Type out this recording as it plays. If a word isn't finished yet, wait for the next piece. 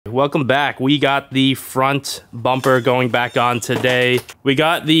Welcome back. We got the front bumper going back on today. We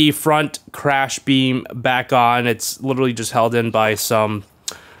got the front crash beam back on. It's literally just held in by some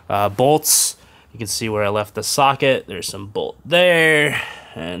bolts. You can see where I left the socket. There's some bolt there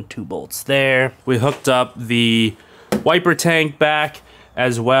and 2 bolts there. We hooked up the wiper tank back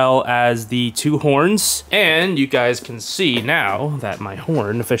as well as the 2 horns. And you guys can see now that my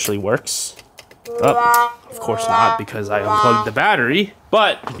horn officially works. Oh, of course not, because I unplugged the battery.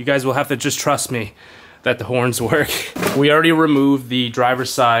 But you guys will have to just trust me that the horns work. We already removed the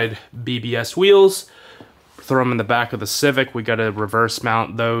driver's side BBS wheels. Throw them in the back of the Civic. We got to reverse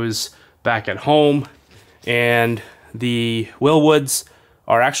mount those back at home. And the Willwoods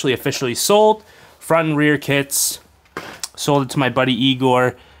are actually officially sold. Front and rear kits. Sold it to my buddy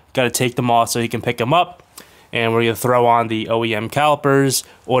Igor. Got to take them off so he can pick them up. And we're going to throw on the OEM calipers.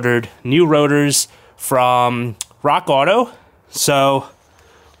 Ordered new rotors from Rock Auto. So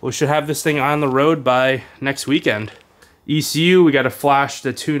we should have this thing on the road by next weekend. ECU, we got to flash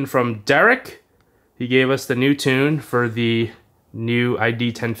the tune from Derek. He gave us the new tune for the new ID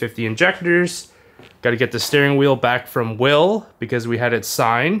 1050 injectors. Got to get the steering wheel back from Will because we had it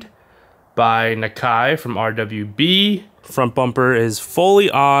signed by Nakai from RWB. Front bumper is fully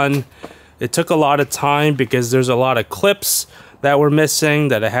on. It took a lot of time because there's a lot of clips that were missing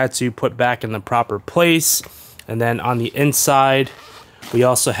that I had to put back in the proper place. And then on the inside, we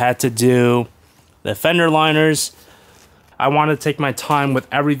also had to do the fender liners. I want to take my time with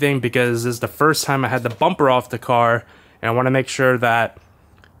everything because this is the first time I had the bumper off the car. And I want to make sure that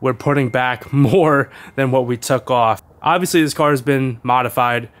we're putting back more than what we took off. Obviously, this car has been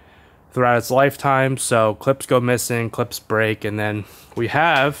modified throughout its lifetime. So clips go missing, clips break, and then we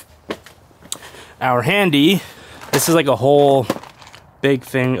have our handy. This is like a whole big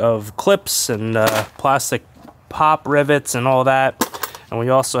thing of clips and plastic pop rivets and all that. And we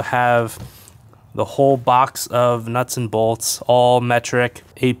also have the whole box of nuts and bolts, all metric,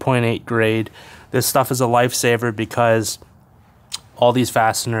 8.8 grade. This stuff is a lifesaver because all these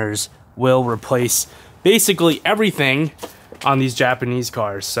fasteners will replace basically everything on these Japanese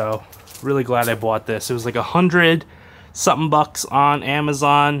cars. So really glad I bought this. It was like $100 something bucks on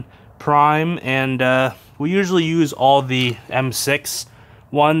Amazon Prime, and we usually use all the M6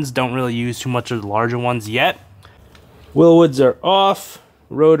 ones. Don't really use too much of the larger ones yet. Willwoods are off.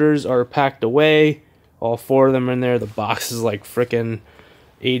 Rotors are packed away. All 4 of them are in there. The box is like freaking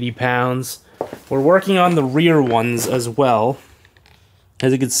 80 pounds. We're working on the rear ones as well.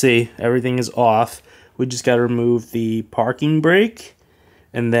 As you can see, everything is off. We just got to remove the parking brake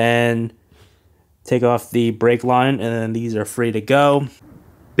and then take off the brake line, and then these are free to go.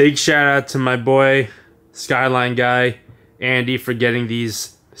 Big shout out to my boy, Skyline guy, Andy, for getting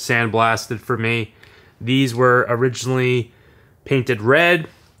these sandblasted for me. These were originally painted red,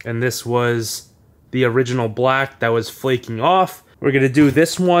 and this was the original black that was flaking off. We're going to do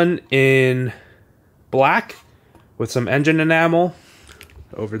this one in black with some engine enamel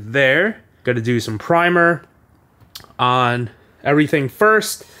over there. Got to do some primer on everything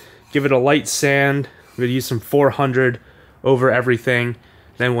first. Give it a light sand. I'm going to use some 400 over everything.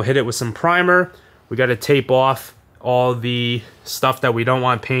 Then we'll hit it with some primer. We got to tape off all the stuff that we don't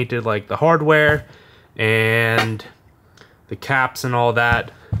want painted, like the hardware and the caps and all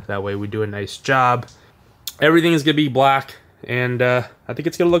that. That way we do a nice job. Everything is going to be black, and I think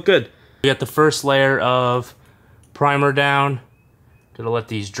it's going to look good. We got the first layer of primer down. Gonna let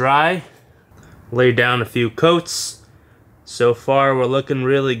these dry. Lay down a few coats. So far we're looking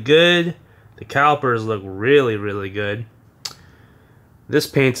really good. The calipers look really, really good. This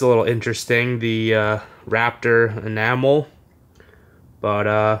paint's a little interesting, the Raptor enamel.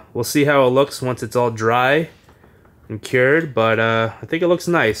 But we'll see how it looks once it's all dry and cured. But I think it looks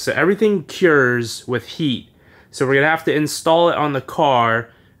nice. So everything cures with heat. So we're going to have to install it on the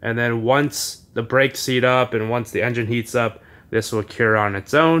car. And then once the brakes heat up and once the engine heats up, this will cure on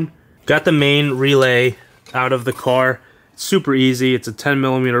its own. Got the main relay out of the car. It's super easy. It's a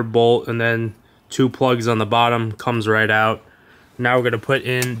 10mm bolt and then 2 plugs on the bottom. Comes right out. Now we're going to put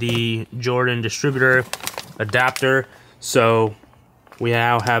in the Jordan distributor adapter. So we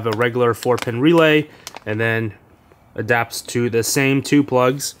now have a regular 4-pin relay and then adapts to the same 2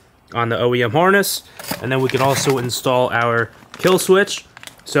 plugs on the OEM harness. And then we can also install our kill switch.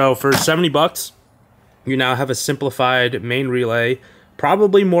 So for 70 bucks, you now have a simplified main relay,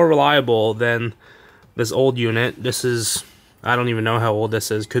 probably more reliable than this old unit. This is, I don't even know how old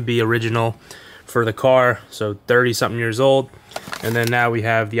this is. Could be original for the car, so 30-something years old. And then now we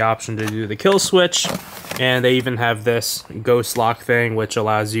have the option to do the kill switch, and they even have this ghost lock thing, which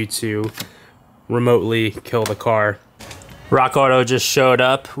allows you to remotely kill the car. Rock Auto just showed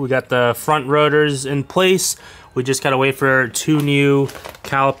up. We got the front rotors in place. We just gotta wait for 2 new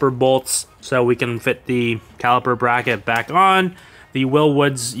caliper bolts so we can fit the caliper bracket back on. The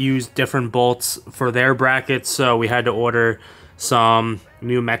Willwoods use different bolts for their brackets, so we had to order some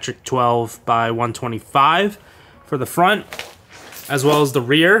new metric 12 by 125 for the front, as well as the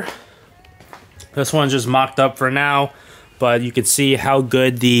rear. This one's just mocked up for now, but you can see how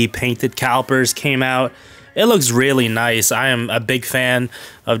good the painted calipers came out. It looks really nice. I am a big fan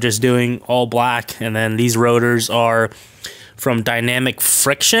of just doing all black, and then these rotors are from Dynamic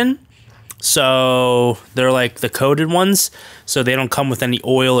Friction. So they're like the coated ones, so they don't come with any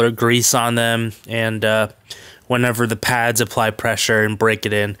oil or grease on them, and whenever the pads apply pressure and break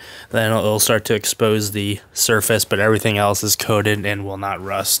it in, then it'll start to expose the surface, but everything else is coated and will not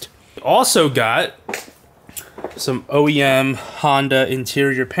rust. Also got some OEM Honda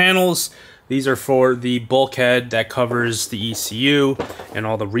interior panels. These are for the bulkhead that covers the ECU and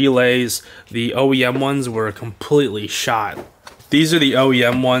all the relays. The OEM ones were completely shot. These are the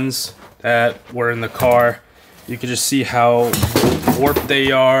OEM ones that were in the car. You can just see how warped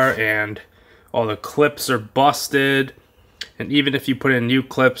they are, and all the clips are busted. And even if you put in new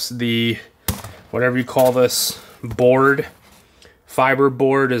clips, the, whatever you call this, board, fiber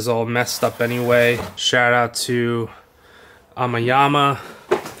board is all messed up anyway. Shout out to Amayama,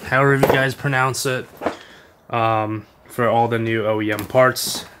 however you guys pronounce it, for all the new OEM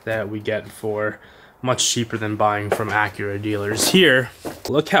parts that we get for much cheaper than buying from Acura dealers here.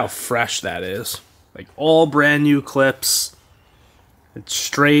 Look how fresh that is. Like, all brand new clips. It's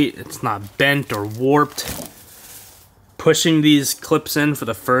straight, it's not bent or warped. Pushing these clips in for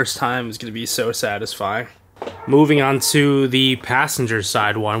the first time is gonna be so satisfying. Moving on to the passenger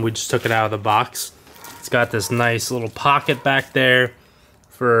side one, we just took it out of the box. It's got this nice little pocket back there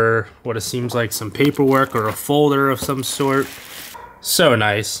for what it seems like some paperwork or a folder of some sort. So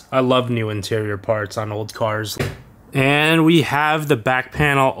nice. I love new interior parts on old cars. And we have the back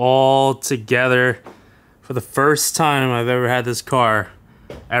panel all together. For the first time I've ever had this car,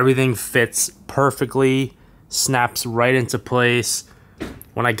 everything fits perfectly, snaps right into place.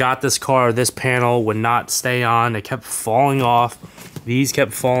 When I got this car, this panel would not stay on. It kept falling off. These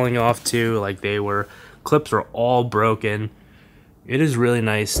kept falling off too, like they were, clips were all broken. It is really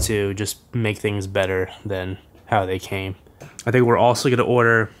nice to just make things better than how they came. I think we're also gonna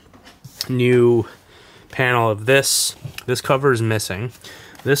order a new panel of this. This cover is missing.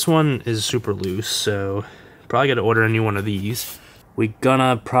 This one is super loose, so probably gotta order a new one of these. We're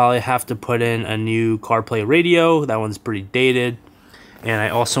gonna probably have to put in a new CarPlay radio. That one's pretty dated. And I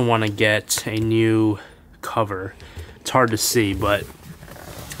also want to get a new cover. It's hard to see, but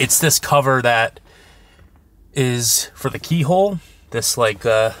it's this cover that is for the keyhole. This like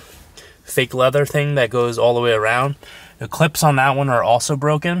fake leather thing that goes all the way around. The clips on that one are also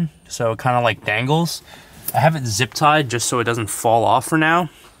broken, so it kind of like dangles. I have it zip tied just so it doesn't fall off for now.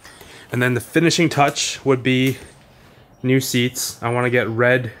 And then the finishing touch would be new seats. I want to get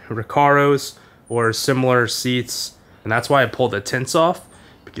red Recaros or similar seats. And that's why I pulled the tints off,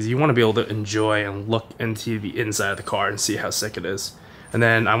 because you want to be able to enjoy and look into the inside of the car and see how sick it is. And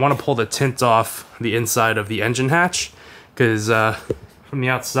then I want to pull the tint off the inside of the engine hatch, because from the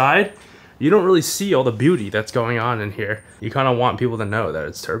outside, you don't really see all the beauty that's going on in here. You kind of want people to know that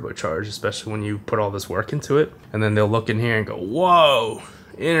it's turbocharged, especially when you put all this work into it. And then they'll look in here and go, whoa,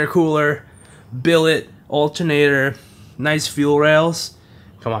 intercooler, billet, alternator, nice fuel rails.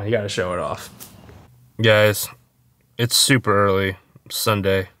 Come on, you gotta show it off. Guys, it's super early,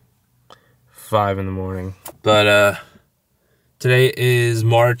 Sunday, 5 in the morning. But today is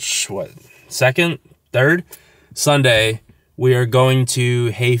March, what, 2nd, 3rd? Sunday. We are going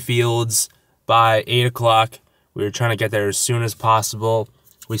to Hayfields by 8 o'clock. We are trying to get there as soon as possible.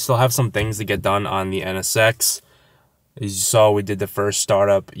 We still have some things to get done on the NSX. As you saw, we did the first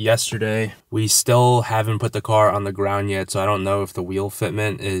startup yesterday. We still haven't put the car on the ground yet, so I don't know if the wheel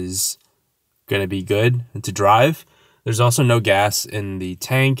fitment is gonna be good to drive. There's also no gas in the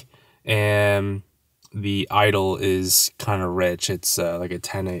tank, and the idle is kind of rich. It's like a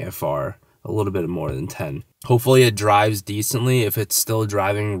 10 AFR, a little bit more than 10. Hopefully it drives decently. If it's still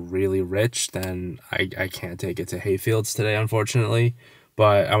driving really rich, then I can't take it to Hayfields today, unfortunately.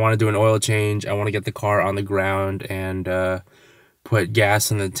 But I want to do an oil change. I want to get the car on the ground and put gas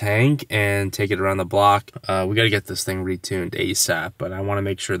in the tank and take it around the block. We got to get this thing retuned ASAP, but I want to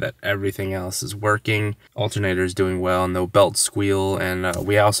make sure that everything else is working. Alternator is doing well, no belt squeal, and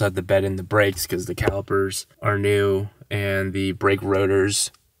we also have to bed in the brakes because the calipers are new and the brake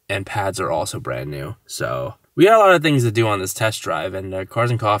rotors and pads are also brand new. So we got a lot of things to do on this test drive, and Cars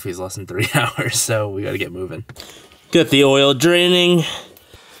and Coffee is less than 3 hours, so we got to get moving. Get the oil draining.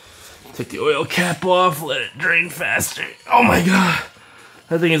 Take the oil cap off, let it drain faster. Oh my god,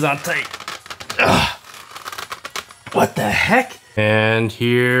 that thing is on tight. Ugh. What the heck? And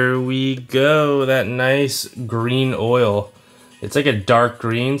here we go, that nice green oil. It's like a dark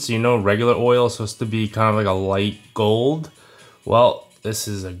green, so you know regular oil is supposed to be kind of like a light gold. Well, this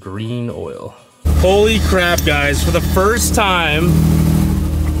is a green oil. Holy crap, guys, for the first time,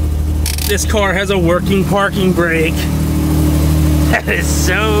 this car has a working parking brake. That is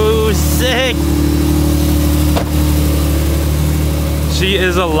so sick. She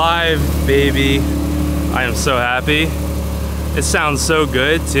is alive, baby. I am so happy. It sounds so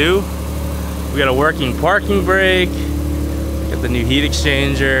good too. We got a working parking brake. We got the new heat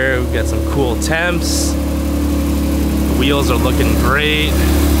exchanger. We got some cool temps. The wheels are looking great.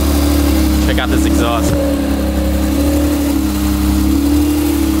 Check out this exhaust.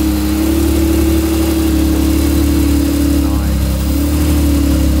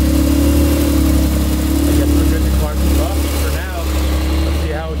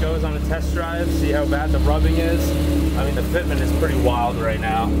 Test drive, see how bad the rubbing is. I mean, the fitment is pretty wild right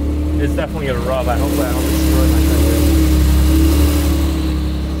now. It's definitely gonna rub. I hope I don't destroy my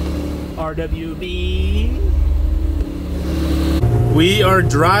fender. RWB. We are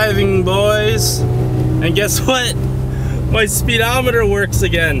driving, boys. And guess what? My speedometer works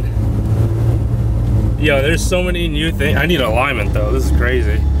again. Yo, there's so many new things. I need alignment though, this is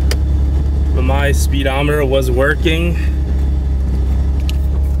crazy. But my speedometer was working.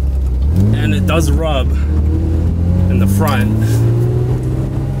 And it does rub in the front.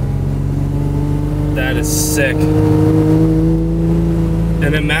 That is sick.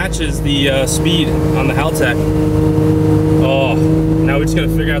 And it matches the speed on the Haltech. Oh, now we just gotta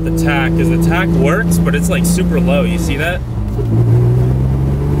figure out the tach, because the tach works, but it's like super low. You see that?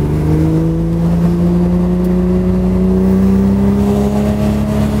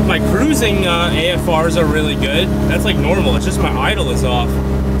 My cruising AFRs are really good. That's like normal. It's just my idle is off.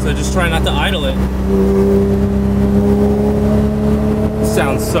 So just try not to idle it.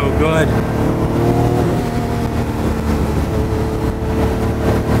 Sounds so good.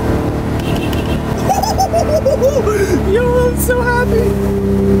 Yo, I'm so happy.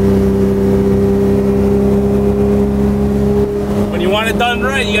 When you want it done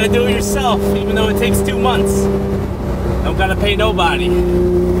right, you gotta do it yourself, even though it takes 2 months. Don't gotta pay nobody.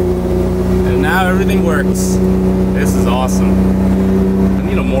 And now everything works. This is awesome. I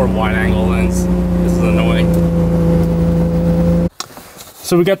need a more wide angle lens. This is annoying.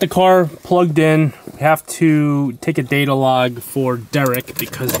 So we got the car plugged in. We have to take a data log for Derek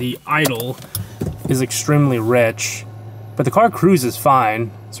because the idle is extremely rich. But the car cruises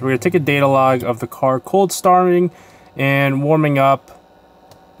fine. So we're gonna take a data log of the car cold starting and warming up.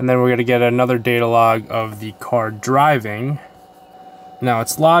 And then we're gonna get another data log of the car driving. Now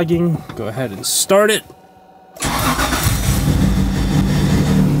it's logging. Go ahead and start it.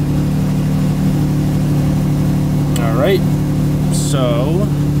 Alright, so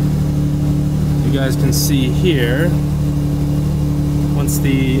you guys can see here, once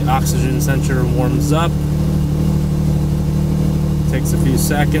the oxygen sensor warms up, takes a few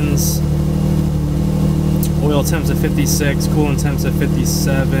seconds. Oil temp's at 56, coolant temp's at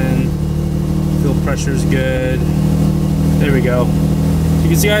 57, fuel pressure's good. There we go.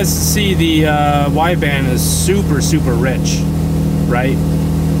 You guys see the wideband is super rich, right?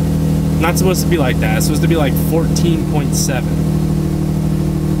 Not supposed to be like that. It's supposed to be like 14.7.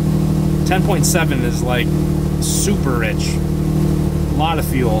 10.7 is like super rich. A lot of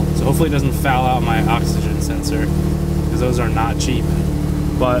fuel. So hopefully it doesn't foul out my oxygen sensor, because those are not cheap.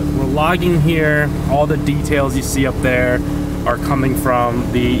 But we're logging here. All the details you see up there are coming from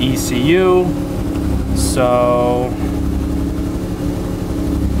the ECU. So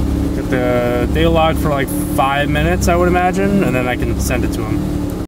get the data log for like 5 minutes, I would imagine, and then I can send it to him.